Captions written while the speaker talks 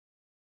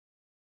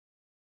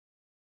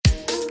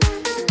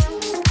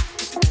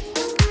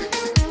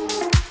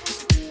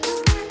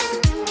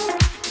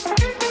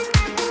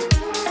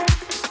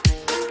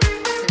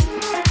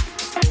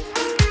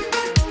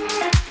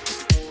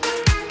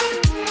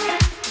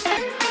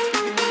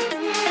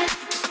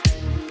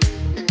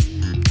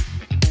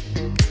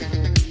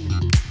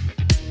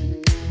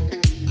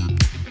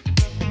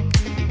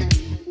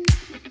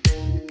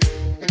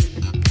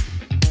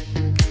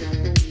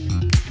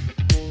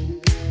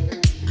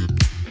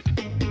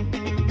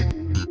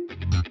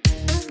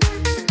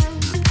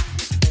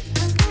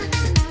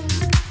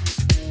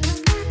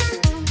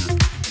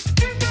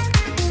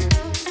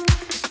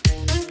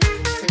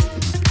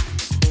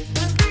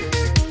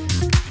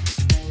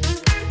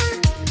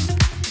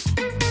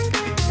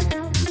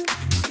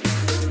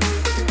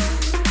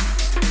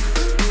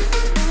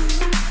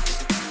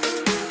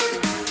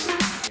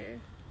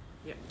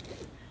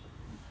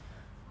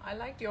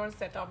was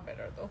set up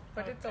better though,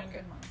 but it's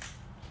okay.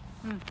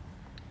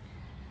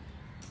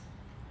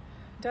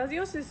 Does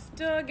your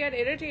sister get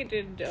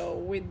irritated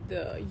with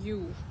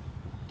you?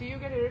 Do you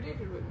get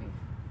irritated with me?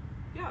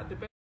 Yeah,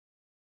 depends.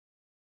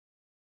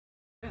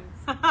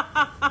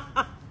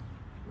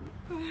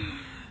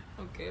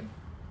 Okay.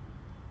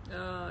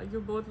 You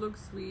both look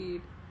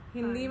sweet.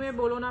 Hindi में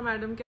बोलो ना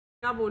madam,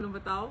 क्या बोलूं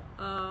बताओ?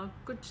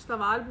 कुछ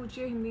सवाल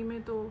पूछिए हिंदी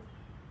में तो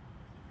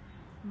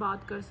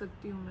बात कर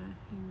सकती हूँ मैं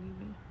हिंदी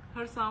में.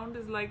 Her sound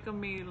is like a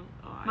male.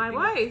 My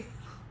voice.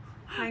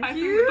 Thank I you.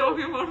 think you're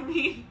talking about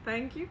me.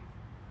 Thank you.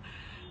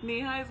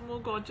 Neha is more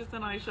gorgeous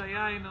than Aisha.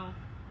 Yeah, I know.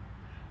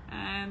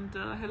 And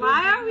hello.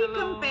 Why are we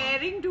hello.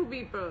 comparing two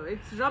people?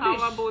 It's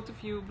rubbish. How are both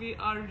of you? We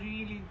are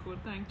really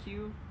good. Thank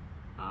you.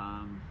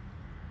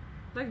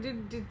 Like,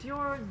 did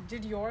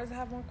yours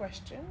have more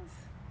questions?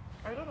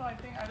 I don't know.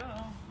 I don't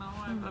know. Now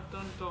I've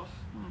turned it off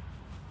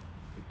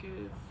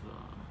because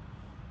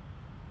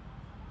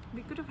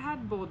We could have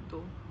had both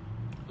though.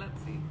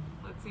 let's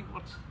see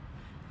what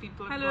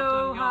people have Hello,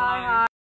 got on your hi, life. hi.